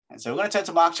And so we're going to turn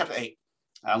to Mark chapter 8.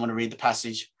 I'm going to read the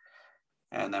passage,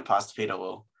 and then Pastor Peter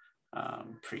will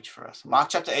preach for us. Mark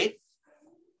chapter 8.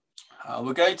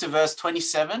 We're going to verse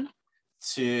 27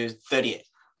 to 38.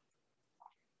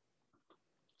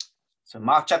 So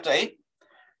Mark chapter 8,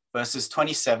 verses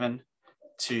 27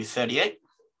 to 38.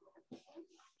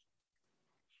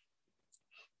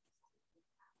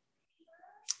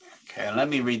 Okay, let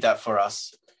me read that for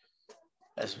us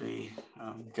as we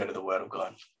go to the word of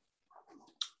God.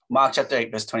 Mark chapter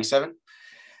 8, verse 27.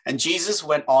 And Jesus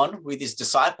went on with his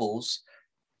disciples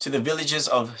to the villages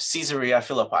of Caesarea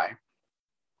Philippi.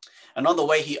 And on the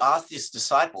way, he asked his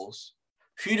disciples,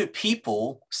 "Who do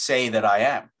people say that I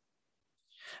am?"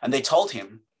 And they told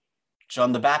him,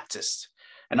 "John the Baptist,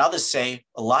 and others say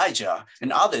Elijah,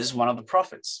 and others one of the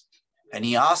prophets." And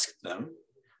he asked them,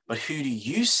 "But who do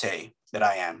you say that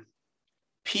I am?"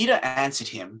 Peter answered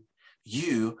him,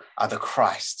 "You are the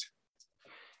Christ."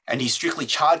 And he strictly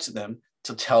charged them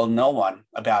to tell no one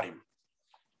about him.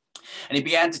 And he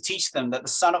began to teach them that the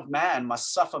Son of Man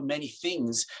must suffer many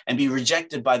things and be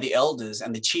rejected by the elders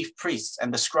and the chief priests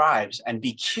and the scribes and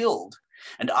be killed,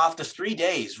 and after 3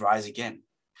 days rise again.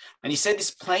 And he said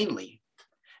this plainly.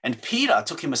 And Peter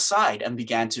took him aside and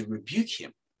began to rebuke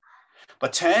him.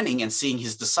 But turning and seeing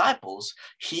his disciples,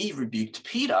 he rebuked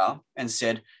Peter and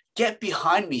said, "Get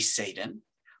behind me, Satan,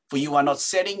 for you are not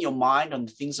setting your mind on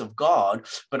the things of God,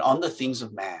 but on the things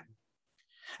of man."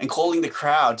 And calling the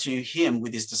crowd to him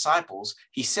with his disciples,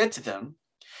 he said to them,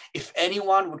 "If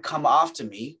anyone would come after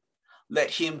me,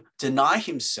 let him deny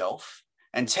himself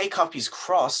and take up his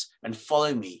cross and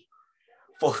follow me.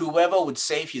 For whoever would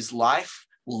save his life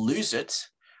will lose it,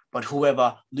 but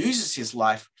whoever loses his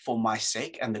life for my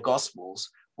sake and the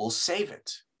gospel's will save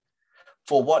it.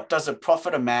 For what does it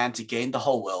profit a man to gain the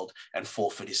whole world and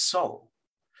forfeit his soul?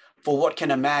 For what can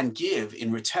a man give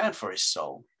in return for his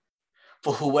soul?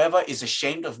 For whoever is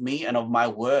ashamed of me and of my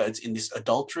words in this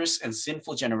adulterous and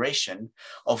sinful generation,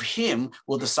 of him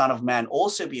will the Son of Man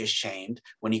also be ashamed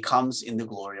when he comes in the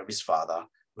glory of his Father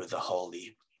with the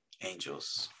holy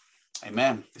angels."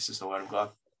 Amen. This is the word of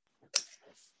God.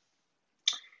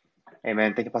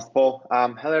 Amen. Thank you, Pastor Paul.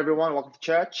 Hello, everyone. Welcome to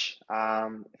church.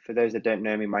 For those that don't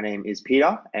know me, my name is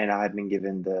Peter, and I have been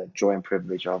given the joy and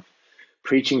privilege of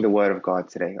preaching the word of God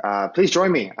today. Please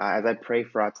join me as I pray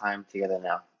for our time together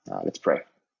now. Let's pray.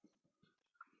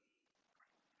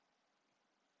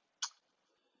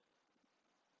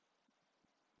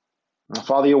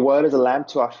 Father, your word is a lamp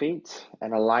to our feet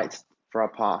and a light for our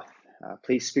path.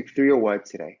 Please speak through your word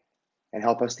today and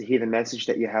help us to hear the message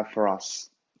that you have for us.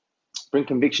 Bring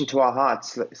conviction to our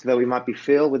hearts so that we might be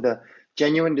filled with a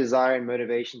genuine desire and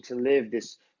motivation to live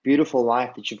this beautiful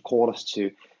life that you've called us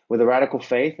to, with a radical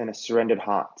faith and a surrendered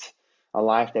heart, a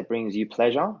life that brings you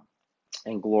pleasure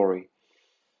and glory.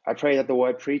 I pray that the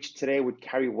word preached today would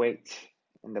carry weight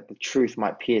and that the truth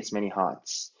might pierce many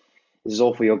hearts. This is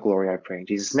all for your glory, I pray. In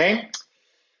Jesus' name,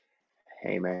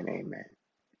 amen, amen.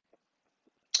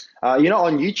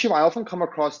 On YouTube, I often come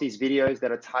across these videos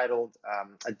that are titled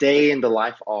 "A Day in the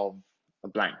Life of a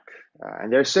Blank."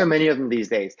 And there are so many of them these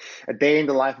days. A day in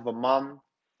the life of a mom,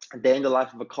 a day in the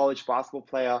life of a college basketball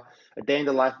player, a day in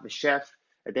the life of a chef,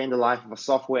 a day in the life of a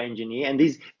software engineer. And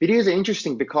these videos are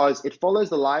interesting because it follows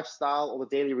the lifestyle or the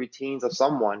daily routines of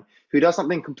someone who does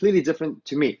something completely different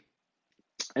to me.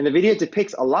 And the video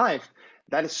depicts a life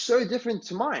that is so different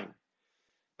to mine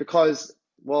because,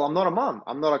 well, I'm not a mom,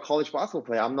 I'm not a college basketball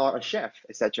player, I'm not a chef,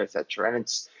 etc., etc. And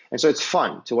so it's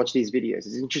fun to watch these videos.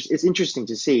 It's interesting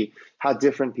to see how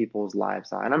different people's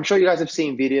lives are. And I'm sure you guys have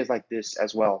seen videos like this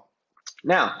as well.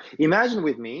 Now, imagine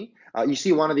with me, you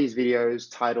see one of these videos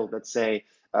titled, let's say,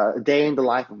 "A Day in the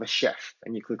Life of a Chef,"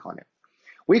 and you click on it.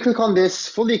 We click on this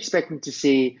fully expecting to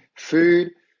see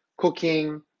food,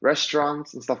 cooking,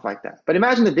 restaurants, and stuff like that. But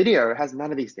imagine the video has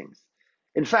none of these things.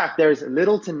 In fact, there is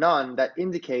little to none that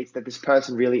indicates that this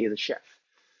person really is a chef.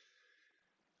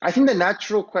 I think the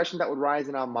natural question that would rise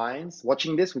in our minds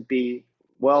watching this would be,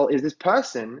 well, is this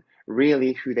person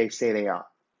really who they say they are?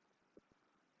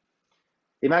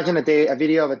 Imagine a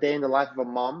video of a day in the life of a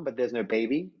mom, but there's no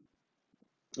baby.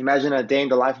 Imagine a day in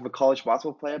the life of a college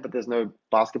basketball player, but there's no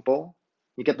basketball.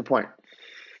 You get the point.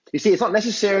 You see, it's not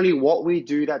necessarily what we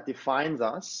do that defines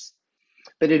us,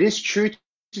 but it is true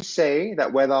to say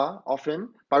that whether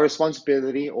often by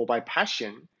responsibility or by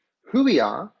passion, who we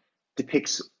are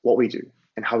depicts what we do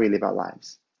and how we live our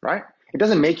lives, right? It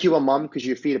doesn't make you a mom because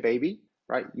you feed a baby,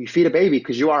 right? You feed a baby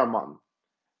because you are a mom.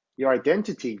 Your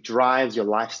identity drives your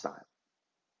lifestyle.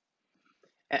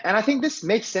 And I think this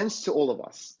makes sense to all of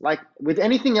us. Like with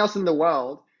anything else in the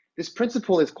world, this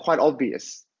principle is quite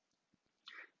obvious.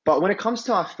 But when it comes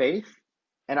to our faith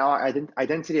and our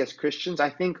identity as Christians, I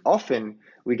think often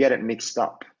we get it mixed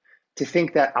up to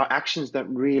think that our actions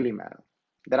don't really matter,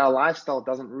 that our lifestyle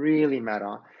doesn't really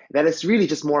matter, that it's really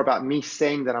just more about me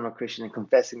saying that I'm a Christian and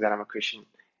confessing that I'm a Christian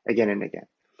again and again.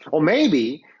 Or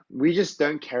maybe we just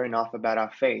don't care enough about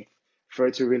our faith for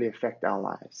it to really affect our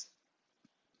lives.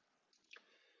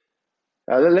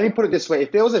 Let me put it this way.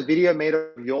 If there was a video made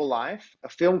of your life, a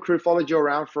film crew followed you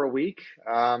around for a week,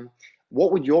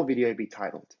 what would your video be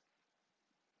titled?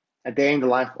 A day in the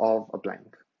life of a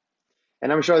blank.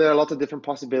 And I'm sure there are lots of different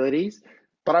possibilities,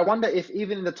 but I wonder if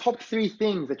even in the top 3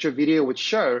 things that your video would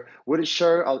it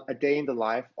show a day in the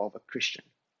life of a Christian?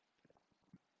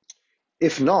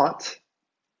 If not,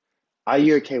 are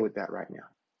you okay with that right now?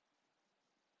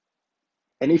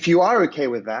 And if you are okay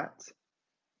with that,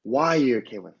 why are you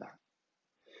okay with that?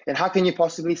 And how can you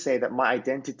possibly say that my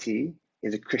identity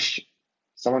is a Christian?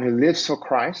 Someone who lives for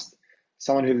Christ,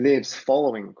 someone who lives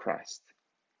following Christ.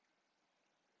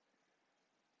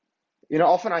 You know,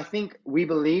 often I think we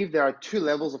believe there are 2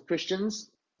 levels of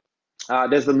Christians.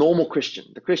 There's the normal Christian,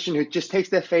 the Christian who just takes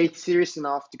their faith serious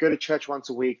enough to go to church once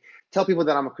a week, tell people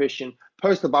that I'm a Christian,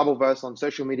 post a Bible verse on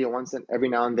social media every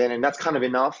now and then, and that's kind of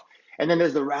enough. And then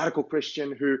there's the radical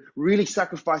Christian who really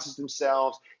sacrifices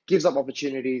themselves, gives up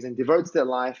opportunities, and devotes their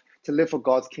life to live for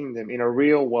God's kingdom in a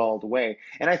real world way.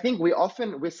 And I think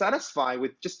we're satisfied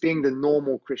with just being the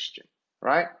normal Christian,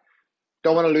 right?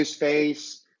 Don't want to lose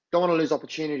face, don't want to lose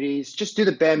opportunities, just do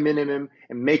the bare minimum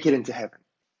and make it into heaven.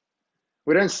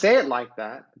 We don't say it like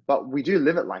that, but we do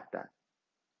live it like that.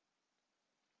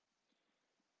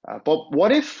 But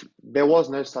what if there was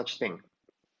no such thing?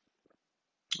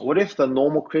 What if the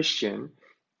normal Christian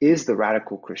is the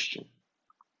radical Christian?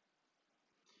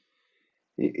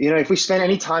 You know, if we spend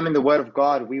any time in the Word of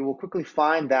God, we will quickly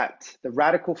find that the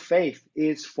radical faith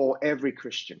is for every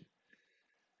Christian.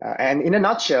 And in a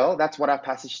nutshell, that's what our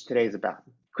passage today is about.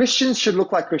 Christians should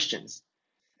look like Christians.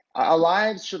 Our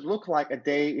lives should look like a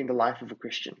day in the life of a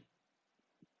Christian.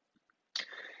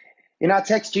 In our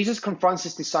text, Jesus confronts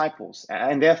his disciples,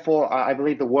 and therefore I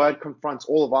believe the word confronts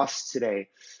all of us today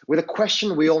with a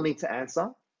question we all need to answer,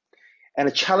 and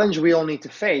a challenge we all need to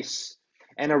face,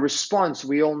 and a response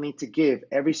we all need to give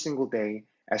every single day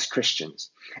as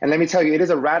Christians. And let me tell you, it is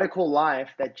a radical life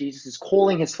that Jesus is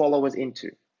calling his followers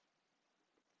into.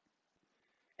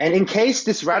 And in case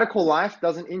this radical life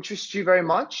doesn't interest you very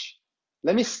much,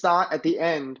 let me start at the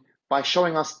end by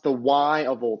showing us the why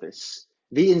of all this.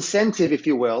 The incentive, if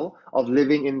you will, of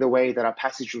living in the way that our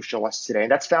passage will show us today.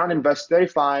 And that's found in verse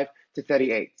 35 to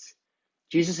 38.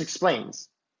 Jesus explains,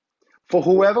 "For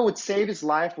whoever would save his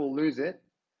life will lose it,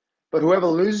 but whoever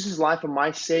loses his life for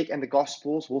my sake and the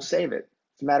gospel's will save it."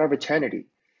 It's a matter of eternity.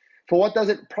 "For what does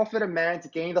it profit a man to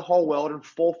gain the whole world and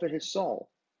forfeit his soul?"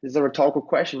 This is a rhetorical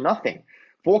question. Nothing.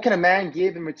 "For what can a man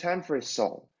give in return for his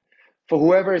soul? For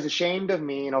whoever is ashamed of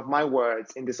me and of my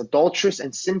words in this adulterous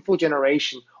and sinful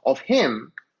generation, of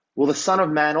him will the Son of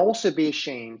Man also be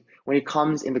ashamed when he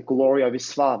comes in the glory of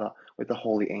his Father with the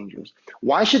holy angels."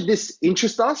 Why should this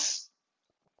interest us?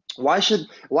 Why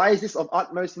is this of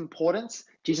utmost importance?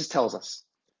 Jesus tells us,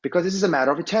 because this is a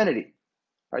matter of eternity.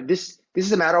 Right? This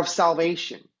is a matter of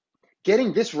salvation.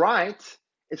 Getting this right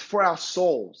is for our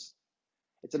souls.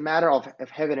 It's a matter of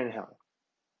heaven and hell.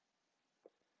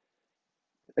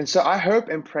 And so I hope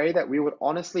and pray that we would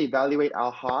honestly evaluate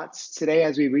our hearts today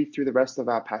as we read through the rest of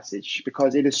our passage,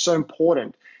 because it is so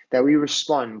important that we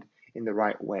respond in the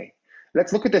right way.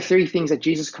 Let's look at the 3 things that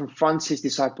Jesus confronts his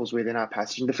disciples with in our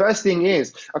passage. And the first thing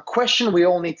is a question we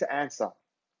all need to answer.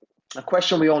 A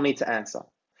question we all need to answer.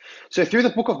 So through the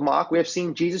book of Mark, we have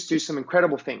seen Jesus do some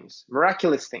incredible things,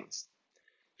 miraculous things.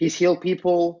 He's healed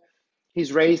people,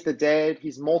 he's raised the dead,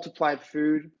 he's multiplied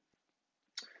food.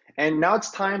 And now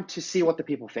it's time to see what the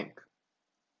people think.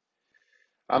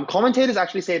 Commentators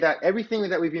actually say that everything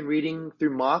that we've been reading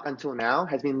through Mark until now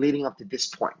has been leading up to this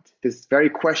point, this very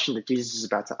question that Jesus is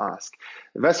about to ask.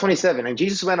 Verse 27, "And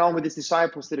Jesus went on with his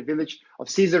disciples to the village of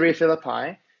Caesarea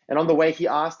Philippi, and on the way he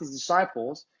asked his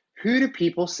disciples, 'Who do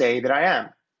people say that I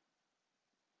am?'"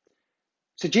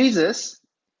 So Jesus,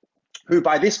 who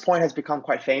by this point has become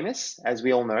quite famous, as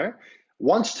we all know,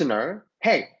 wants to know,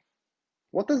 hey,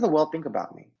 what does the world think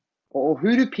about me? Or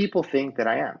who do people think that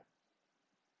I am?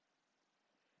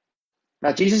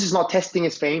 Now, Jesus is not testing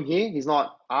his fame here. He's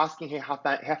not asking, hey, how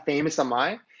famous am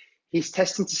I? He's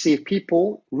testing to see if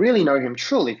people really know him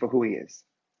truly for who he is.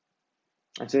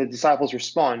 And so the disciples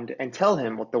respond and tell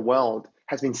him what the world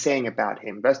has been saying about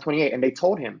him. Verse 28, "And they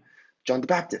told him, John the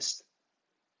Baptist.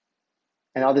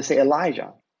 And others say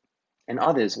Elijah. And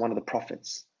others, one of the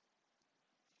prophets."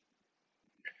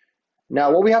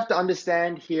 Now, what we have to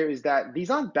understand here is that these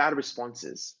aren't bad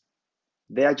responses.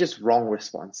 They are just wrong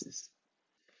responses.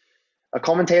 A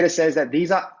commentator says that these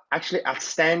are actually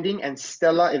outstanding and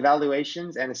stellar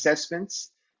evaluations and assessments.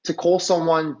 To call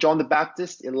someone John the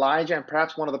Baptist, Elijah, and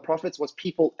perhaps one of the prophets was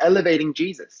people elevating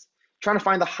Jesus, trying to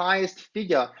find the highest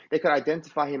figure they could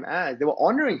identify him as. They were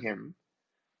honoring him,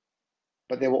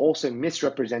 but they were also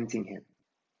misrepresenting him.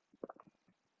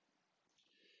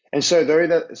 And so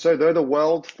though the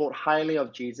world thought highly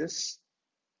of Jesus,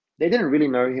 they didn't really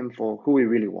know him for who he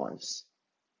really was.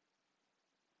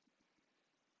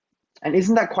 And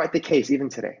isn't that quite the case even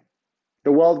today?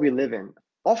 The world we live in,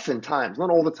 oftentimes, not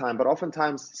all the time, but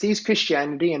oftentimes sees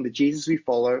Christianity and the Jesus we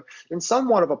follow in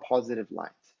somewhat of a positive light.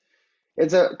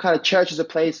 It's a kind of church is a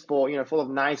place for, full of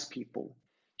nice people.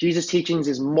 Jesus' teachings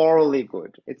is morally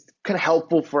good. It's kind of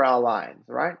helpful for our lives,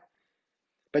 right?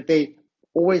 But they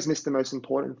always miss the most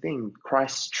important thing,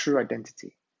 Christ's true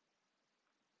identity.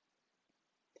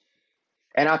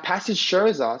 And our passage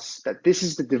shows us that this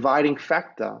is the dividing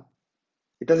factor.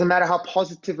 It doesn't matter how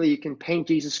positively you can paint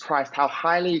Jesus Christ, how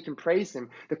highly you can praise him.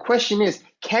 The question is,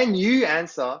 can you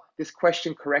answer this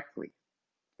question correctly?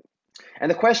 And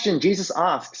the question Jesus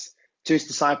asks to his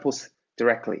disciples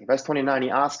directly. Verse 29, he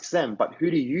asks them, but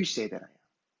who do you say that I am?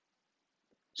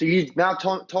 So you now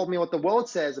told me what the world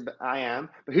says I am,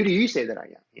 but who do you say that I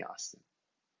am? He asks them.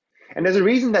 And there's a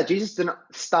reason that Jesus didn't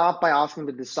start by asking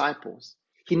the disciples.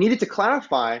 He needed to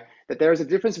clarify that there is a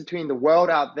difference between the world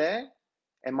out there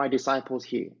and my disciples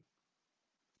here.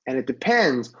 And it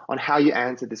depends on how you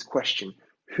answer this question.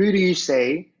 Who do you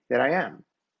say that I am?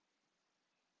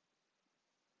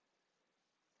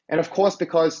 And of course,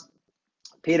 because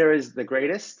Peter is the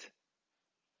greatest,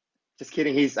 just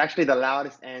kidding, he's actually the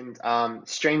loudest and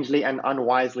strangely and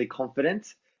unwisely confident,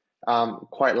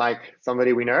 quite like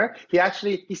somebody we know.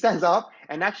 He stands up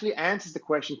and actually answers the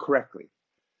question correctly.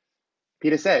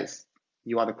 Peter says,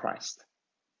 you are the Christ.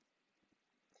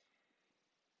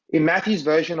 In Matthew's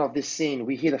version of this scene,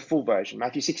 we hear the full version.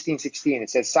 Matthew 16:16, it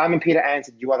says, Simon Peter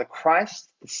answered, you are the Christ,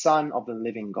 the Son of the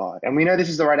living God. And we know this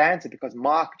is the right answer because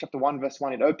Mark chapter 1, verse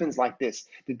 1, it opens like this.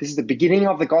 This is the beginning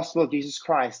of the gospel of Jesus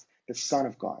Christ, the Son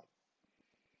of God.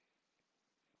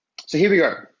 So here we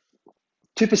go.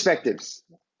 Two perspectives.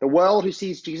 The world who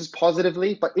sees Jesus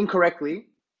positively but incorrectly,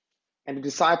 and the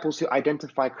disciples who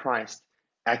identify Christ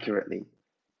accurately.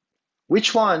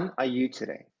 Which one are you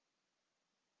today?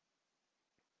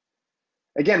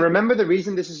 Again, remember the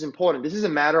reason this is important. This is a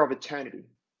matter of eternity.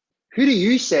 Who do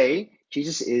you say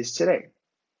Jesus is today?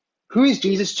 Who is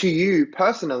Jesus to you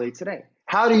personally today?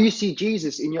 How do you see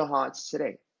Jesus in your hearts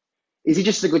today? Is he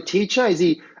just a good teacher? Is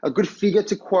he a good figure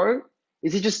to quote?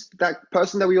 Is he just that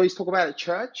person that we always talk about at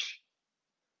church?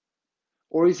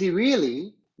 Or is he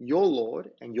really your Lord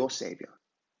and your Savior?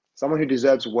 Someone who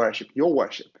deserves worship, your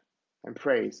worship and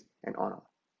praise and honor.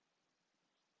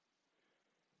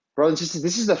 Brothers and sisters,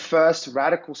 this is the first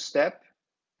radical step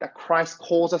that Christ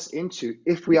calls us into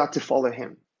if we are to follow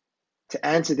him, to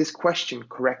answer this question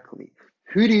correctly.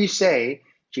 Who do you say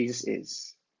Jesus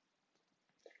is?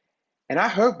 And I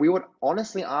hope we would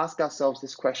honestly ask ourselves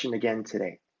this question again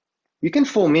today. You can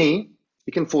fool me,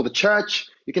 you can fool the church,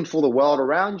 you can fool the world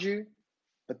around you,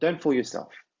 but don't fool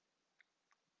yourself.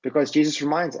 Because Jesus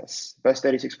reminds us, verse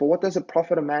 36, for what does it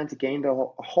profit a man to gain the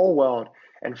whole world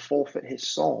and forfeit his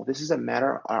soul? This is a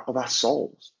matter of our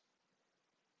souls.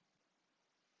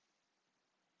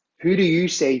 Who do you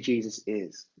say Jesus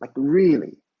is? Like,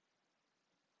 really?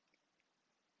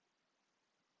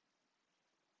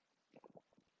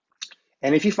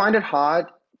 And if you find it hard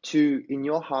to, in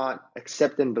your heart,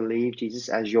 accept and believe Jesus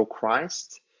as your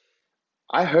Christ,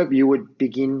 I hope you would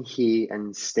begin here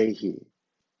and stay here.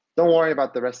 Don't worry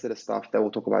about the rest of the stuff that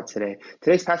we'll talk about today.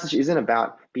 Today's passage isn't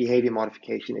about behavior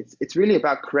modification. It's really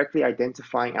about correctly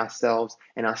identifying ourselves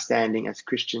and our standing as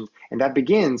Christians. And that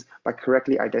begins by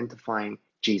correctly identifying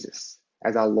Jesus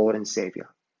as our Lord and Savior.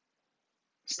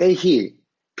 Stay here.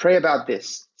 Pray about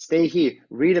this. Stay here.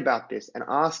 Read about this and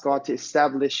ask God to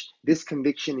establish this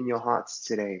conviction in your hearts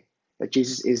today that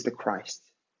Jesus is the Christ,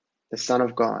 the Son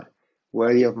of God,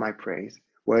 worthy of my praise,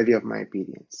 worthy of my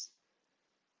obedience.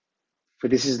 For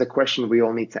this is the question we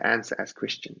all need to answer as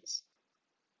Christians.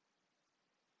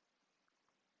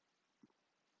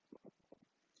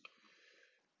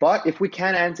 But if we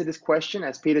can answer this question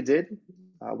as Peter did,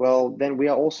 well, then we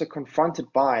are also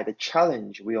confronted by the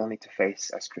challenge we all need to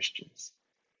face as Christians.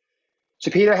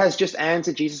 So Peter has just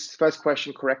answered Jesus' first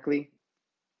question correctly,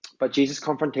 but Jesus'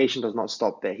 confrontation does not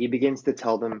stop there. He begins to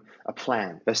tell them a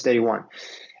plan. Verse 31.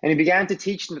 And he began to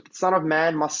teach them that the Son of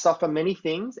Man must suffer many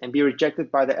things and be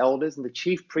rejected by the elders and the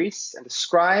chief priests and the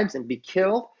scribes and be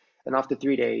killed and after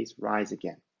 3 days, rise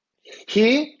again.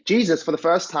 Here, Jesus, for the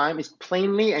first time, is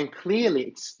plainly and clearly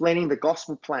explaining the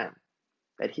gospel plan,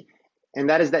 and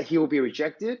that is that he will be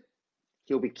rejected,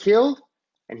 he'll be killed,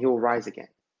 and he will rise again.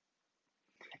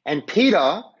 And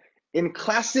Peter, in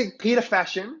classic Peter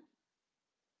fashion,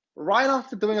 right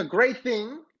after doing a great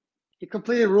thing, he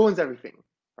completely ruins everything,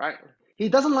 right? He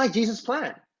doesn't like Jesus'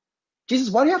 plan. Jesus,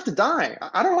 why do you have to die?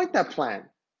 I don't like that plan.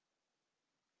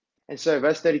 And so,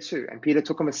 verse 32, and Peter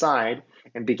took him aside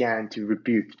and began to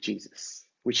rebuke Jesus,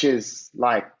 which is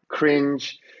like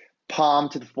cringe, palm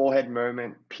to the forehead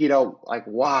moment. Peter, like,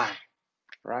 why?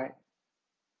 Right?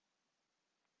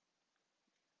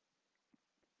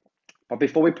 But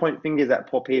before we point fingers at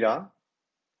poor Peter,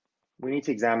 we need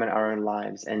to examine our own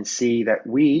lives and see that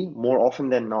we, more often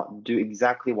than not, do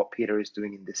exactly what Peter is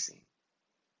doing in this scene.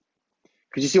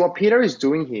 Because you see, what Peter is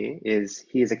doing here is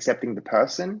he is accepting the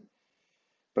person,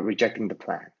 but rejecting the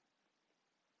plan.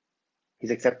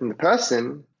 He's accepting the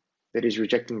person, but is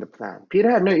rejecting the plan. Peter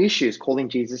had no issues calling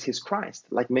Jesus his Christ,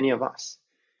 like many of us.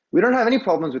 We don't have any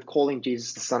problems with calling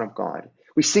Jesus the Son of God.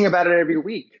 We sing about it every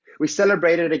week. We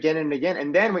celebrate it again and again.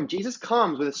 And then when Jesus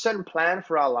comes with a certain plan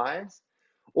for our lives,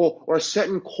 or a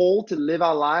certain call to live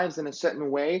our lives in a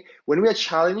certain way, when we are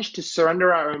challenged to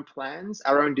surrender our own plans,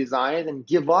 our own desires, and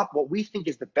give up what we think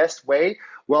is the best way,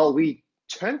 well, we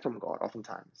turn from God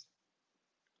oftentimes.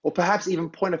 Or perhaps even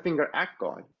point a finger at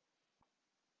God.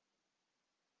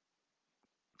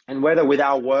 And whether with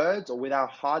our words or with our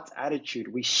heart's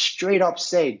attitude, we straight up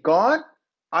say, God,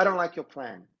 I don't like your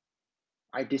plan.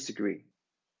 I disagree.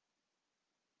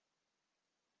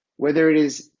 Whether it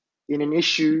is in an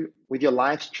issue with your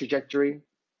life's trajectory,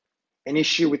 an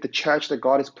issue with the church that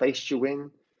God has placed you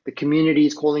in, the community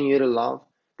He's calling you to love,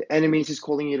 the enemies He's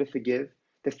calling you to forgive,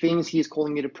 the things He is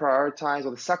calling you to prioritize,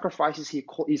 or the sacrifices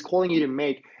He's calling you to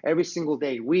make every single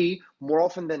day, we, more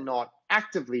often than not,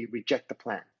 actively reject the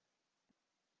plan.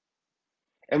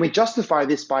 And we justify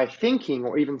this by thinking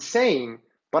or even saying,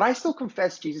 but I still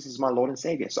confess Jesus is my Lord and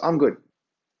Savior, so I'm good.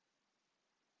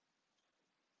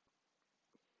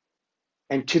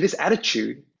 And to this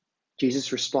attitude,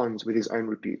 Jesus responds with his own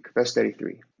rebuke. Verse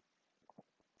 33.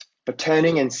 But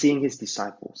turning and seeing his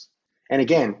disciples. And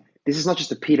again, this is not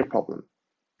just a Peter problem.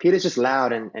 Peter's just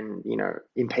loud and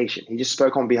impatient. He just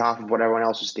spoke on behalf of what everyone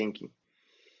else was thinking.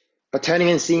 But turning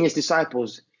and seeing his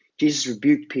disciples, Jesus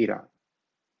rebuked Peter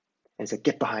and said,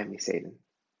 "Get behind me, Satan.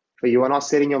 For you are not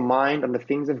setting your mind on the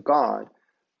things of God,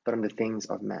 but on the things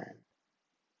of man."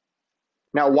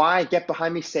 Now, why get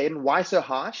behind me, Satan? Why so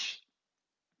harsh?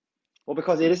 Well,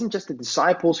 because it isn't just the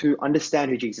disciples who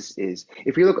understand who Jesus is.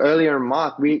 If we look earlier in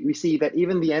Mark, we see that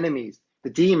even the enemies, the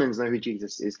demons, know who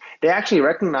Jesus is. They actually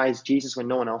recognize Jesus when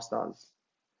no one else does.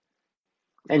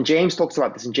 And James talks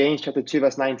about this in James chapter 2,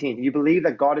 verse 19. You believe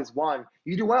that God is one,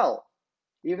 you do well.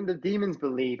 Even the demons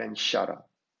believe and shudder.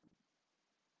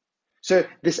 So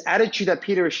this attitude that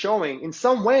Peter is showing, in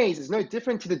some ways, is no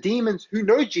different to the demons who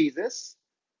know Jesus,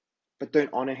 but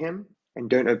don't honor him and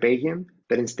don't obey him,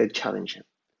 but instead challenge him.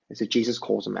 And so Jesus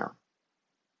calls him out.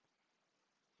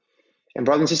 And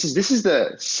brothers and sisters, this is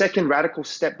the second radical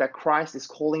step that Christ is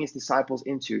calling his disciples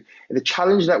into, and the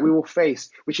challenge that we will face,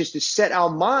 which is to set our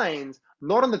minds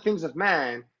not on the things of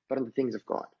man, but on the things of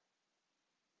God.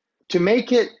 To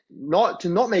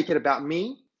not make it about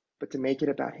me, but to make it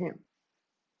about him.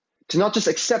 To not just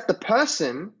accept the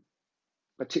person,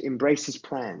 but to embrace his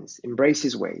plans, embrace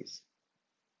his ways.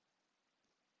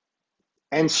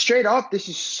 And straight up, this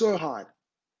is so hard,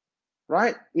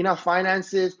 right? In our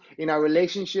finances, in our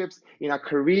relationships, in our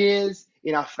careers,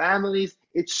 in our families,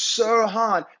 it's so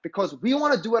hard because we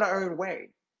want to do it our own way.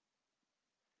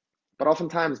 But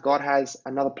oftentimes, God has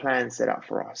another plan set out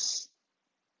for us.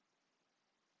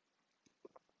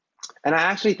 And I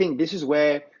actually think this is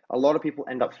where a lot of people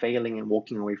end up failing and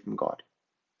walking away from God.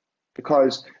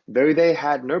 Because though they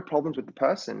had no problems with the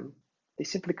person, they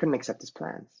simply couldn't accept his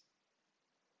plans.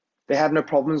 They have no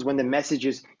problems when the message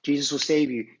is, Jesus will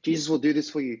save you, Jesus will do this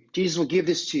for you, Jesus will give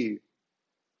this to you.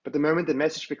 But the moment the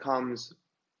message becomes,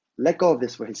 let go of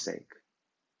this for his sake,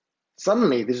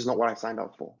 suddenly this is not what I signed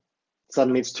up for.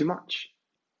 Suddenly it's too much.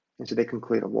 And so they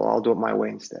conclude, well, I'll do it my way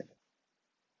instead.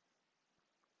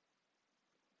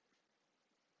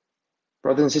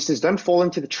 Brothers and sisters, don't fall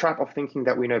into the trap of thinking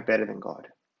that we know better than God.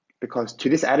 Because to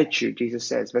this attitude, Jesus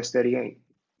says, verse 38,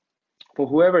 for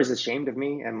whoever is ashamed of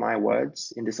me and my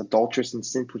words in this adulterous and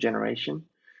sinful generation,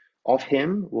 of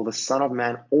him will the Son of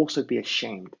Man also be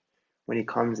ashamed when he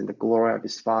comes in the glory of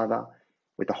his Father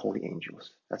with the holy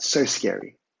angels. That's so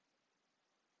scary.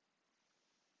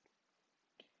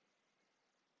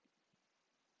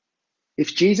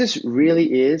 If Jesus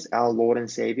really is our Lord and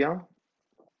Savior,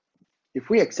 If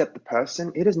we accept the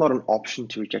person, it is not an option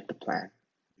to reject the plan.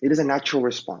 It is a natural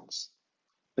response.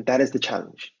 But that is the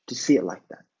challenge, to see it like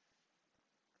that.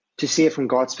 To see it from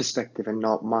God's perspective and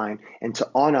not mine, and to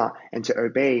honor and to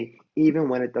obey even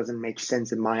when it doesn't make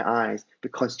sense in my eyes,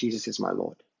 because Jesus is my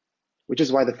Lord. Which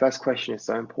is why the first question is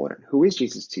so important. Who is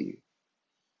Jesus to you?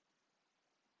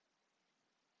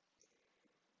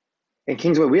 In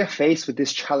Kingsway, we are faced with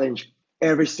this challenge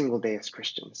every single day as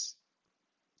Christians.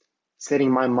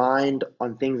 Setting my mind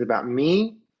on things about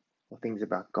me or things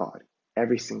about God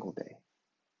every single day.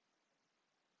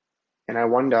 And I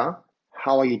wonder,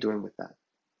 how are you doing with that?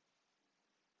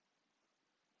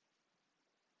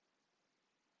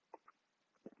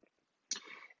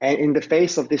 And in the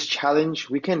face of this challenge,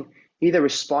 we can either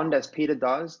respond as Peter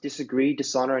does, disagree,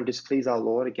 dishonor, and displease our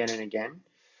Lord again and again,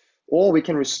 or we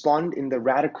can respond in the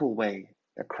radical way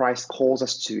that Christ calls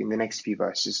us to in the next few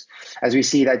verses, as we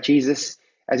see that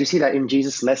in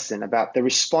Jesus' lesson about the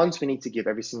response we need to give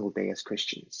every single day as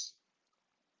Christians.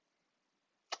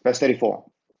 Verse 34.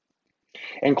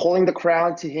 And calling the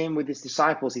crowd to him with his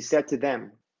disciples, he said to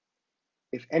them,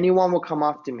 if anyone will come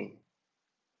after me,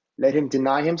 let him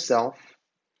deny himself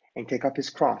and take up his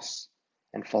cross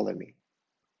and follow me.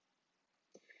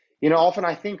 You know, often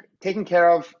I think taking care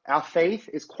of our faith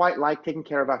is quite like taking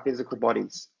care of our physical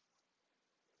bodies.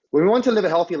 When we want to live a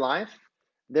healthy life,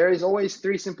 there is always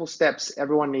 3 simple steps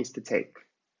everyone needs to take.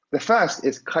 The first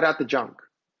is cut out the junk.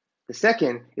 The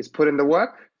second is put in the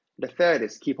work. The third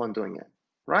is keep on doing it,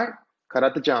 right? Cut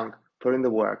out the junk, put in the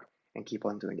work, and keep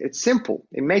on doing it. It's simple.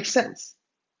 It makes sense.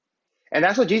 And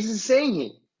that's what Jesus is saying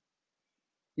here.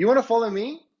 You want to follow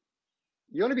me?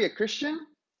 You want to be a Christian?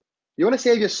 You want to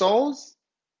save your souls?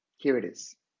 Here it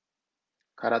is.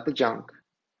 Cut out the junk,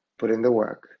 put in the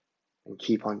work, and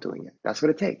keep on doing it. That's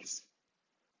what it takes.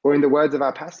 Or in the words of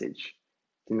our passage,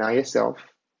 deny yourself,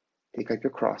 take up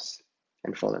your cross,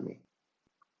 and follow me.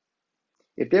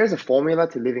 If there is a formula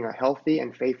to living a healthy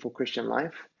and faithful Christian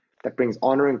life that brings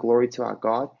honor and glory to our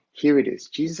God, here it is.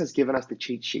 Jesus has given us the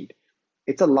cheat sheet.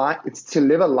 It's to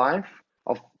live a life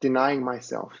of denying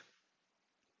myself,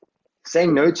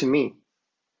 saying no to me,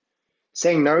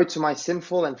 saying no to my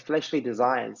sinful and fleshly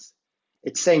desires.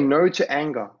 It's saying no to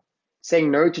anger,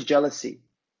 saying no to jealousy,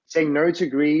 saying no to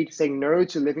greed, saying no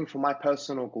to living for my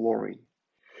personal glory.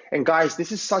 And guys,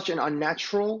 this is such an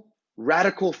unnatural,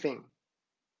 radical thing,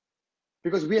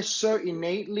 because we are so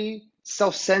innately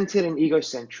self-centered and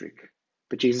egocentric.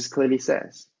 But Jesus clearly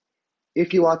says,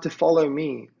 if you are to follow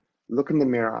me, look in the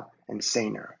mirror and say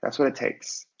no. That's what it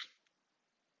takes.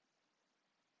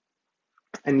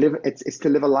 And it's to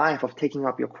live a life of taking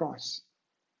up your cross.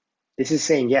 This is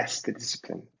saying yes to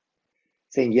discipline,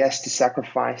 saying yes to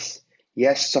sacrifice,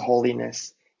 yes to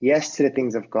holiness, yes to the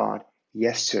things of God,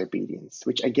 yes to obedience,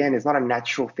 which again is not a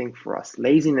natural thing for us.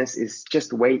 Laziness is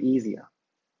just way easier.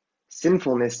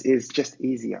 Sinfulness is just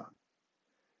easier.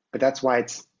 But that's why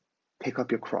it's pick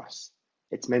up your cross.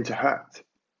 It's meant to hurt.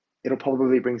 It'll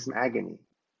probably bring some agony,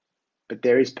 but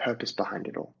there is purpose behind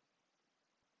it all.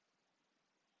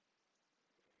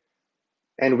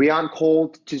 And we aren't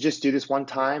called to just do this one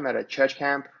time at a church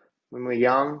camp when we're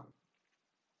young.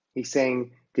 He's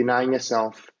saying, denying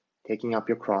yourself, taking up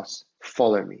your cross,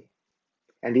 follow me.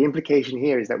 And the implication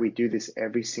here is that we do this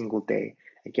every single day,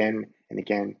 again and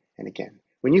again and again.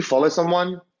 When you follow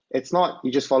someone, it's not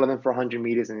you just follow them for 100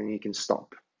 meters and then you can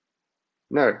stop.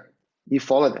 No, you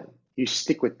follow them. You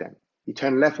stick with them. You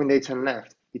turn left when they turn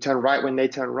left. You turn right when they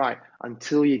turn right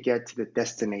until you get to the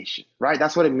destination, right?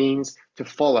 That's what it means to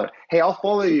follow. Hey, I'll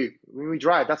follow you when we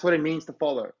drive. That's what it means to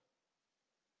follow.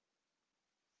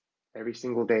 Every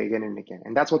single day, again and again.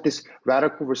 And that's what this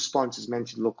radical response is meant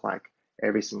to look like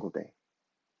every single day.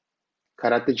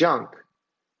 Cut out the junk,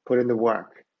 put in the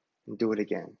work, and do it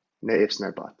again. No ifs,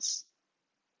 no buts.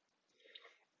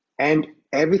 And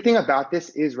everything about this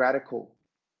is radical.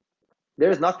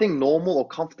 There is nothing normal or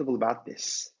comfortable about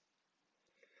this.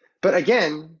 But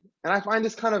again, and I find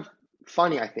this kind of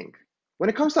funny, I think,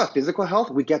 when it comes to our physical health,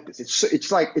 we get this.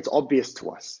 It's obvious to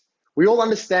us. We all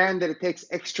understand that it takes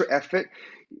extra effort.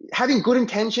 Having good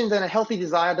intentions and a healthy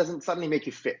desire doesn't suddenly make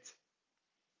you fit.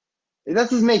 It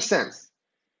doesn't make sense.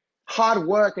 Hard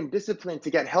work and discipline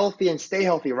to get healthy and stay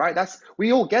healthy, right?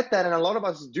 We all get that, and a lot of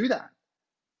us do that.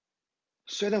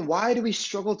 So then why do we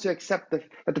struggle to accept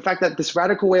the fact that this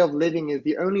radical way of living is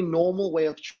the only normal way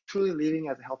of truly living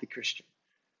as a healthy Christian?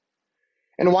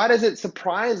 And why does it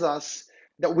surprise us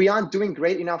that we aren't doing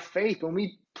great in our faith when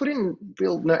we put in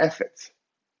no effort?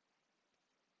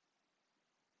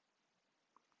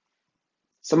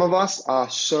 Some of us are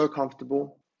so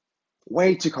comfortable,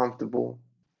 way too comfortable,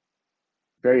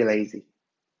 very lazy.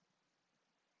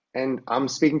 And I'm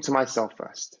speaking to myself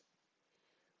first.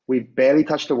 We barely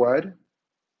touch the word.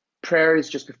 Prayer is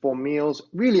just before meals,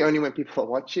 really only when people are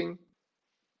watching.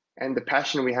 And the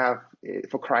passion we have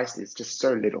for Christ is just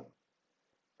so little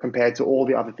compared to all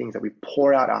the other things that we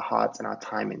pour out our hearts and our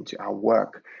time into, our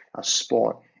work, our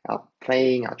sport, our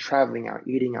playing, our traveling, our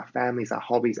eating, our families, our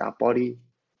hobbies, our body.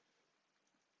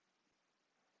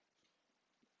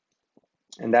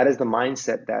 And that is the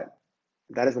mindset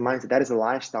that is the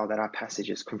lifestyle that our passage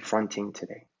is confronting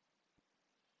today.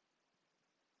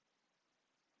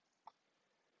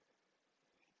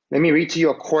 Let me read to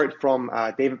you a quote from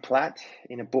David Platt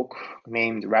in a book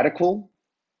named Radical.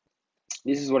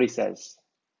 This is what he says.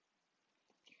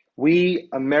 We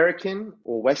American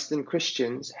or Western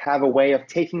Christians have a way of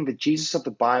taking the Jesus of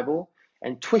the Bible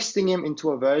and twisting him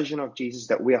into a version of Jesus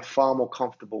that we are far more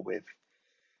comfortable with.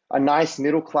 A nice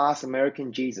middle-class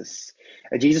American Jesus,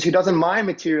 a Jesus who doesn't mind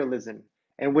materialism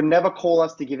and would never call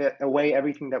us to give away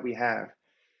everything that we have.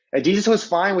 A Jesus who is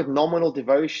fine with nominal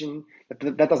devotion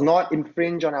that does not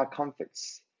infringe on our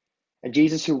comforts. A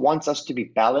Jesus who wants us to be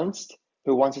balanced,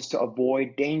 who wants us to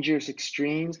avoid dangerous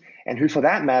extremes, and who, for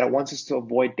that matter, wants us to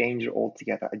avoid danger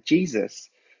altogether. A Jesus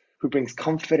who brings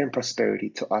comfort and prosperity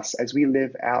to us as we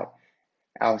live out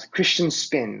our Christian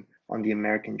spin on the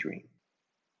American dream.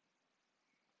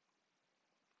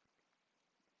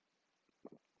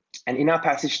 And in our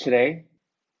passage today,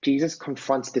 Jesus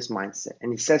confronts this mindset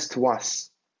and he says to us,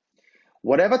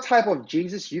 whatever type of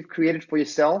Jesus you've created for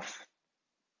yourself,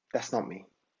 that's not me.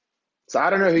 So I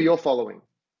don't know who you're following.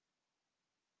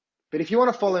 But if you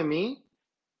want to follow me,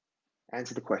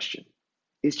 answer the question.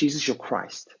 Is Jesus your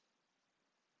Christ?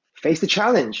 Face the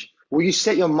challenge. Will you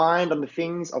set your mind on the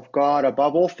things of God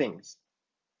above all things?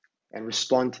 And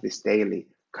respond to this daily.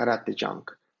 Cut out the junk,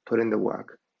 put in the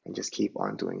work, and just keep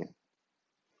on doing it.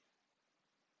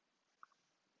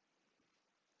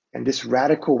 And this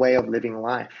radical way of living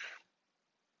life,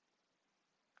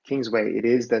 King's Way, it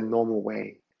is the normal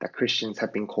way that Christians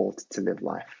have been called to live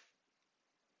life.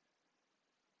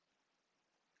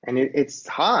 And it's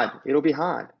hard. It'll be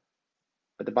hard.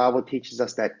 But the Bible teaches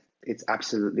us that it's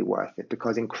absolutely worth it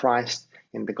because in Christ,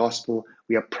 in the gospel,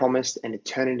 we are promised an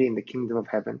eternity in the kingdom of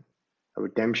heaven, a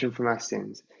redemption from our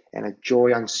sins, and a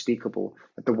joy unspeakable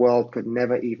that the world could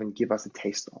never even give us a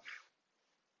taste of.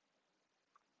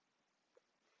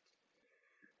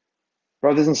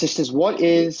 Brothers and sisters, what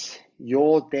is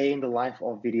your day in the life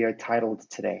of video titled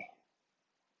today?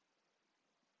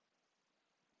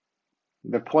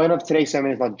 The point of today's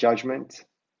sermon is not judgment.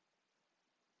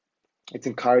 It's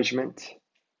encouragement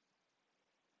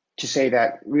to say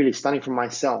that really starting from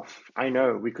myself, I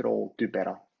know we could all do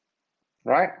better,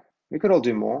 right? We could all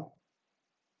do more.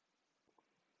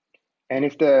 And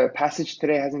if the passage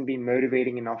today hasn't been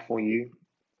motivating enough for you,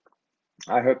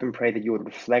 I hope and pray that you would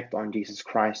reflect on Jesus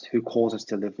Christ who calls us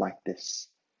to live like this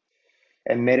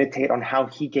and meditate on how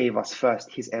he gave us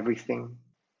first his everything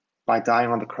by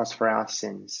dying on the cross for our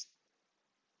sins,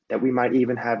 that we might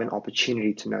even have an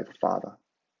opportunity to know the Father.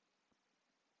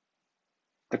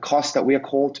 The cost that we are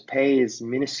called to pay is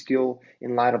minuscule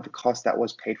in light of the cost that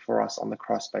was paid for us on the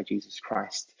cross by Jesus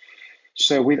Christ.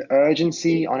 So with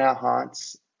urgency on our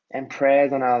hearts and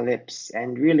prayers on our lips,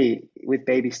 and really with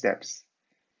baby steps,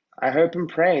 I hope and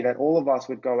pray that all of us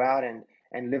would go out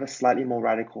and live a slightly more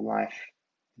radical life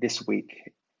this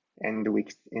week and the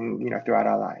weeks throughout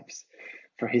our lives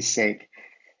for his sake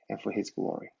and for his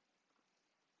glory.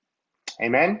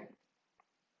 Amen.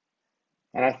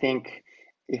 And I think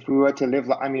if we were to live,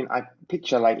 I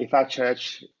picture if our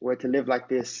church were to live like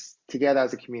this together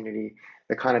as a community,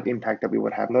 the kind of impact that we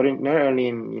would have, not only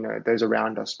in those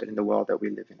around us, but in the world that we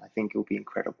live in. I think it will be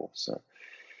incredible. So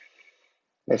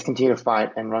let's continue to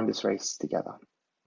fight and run this race together.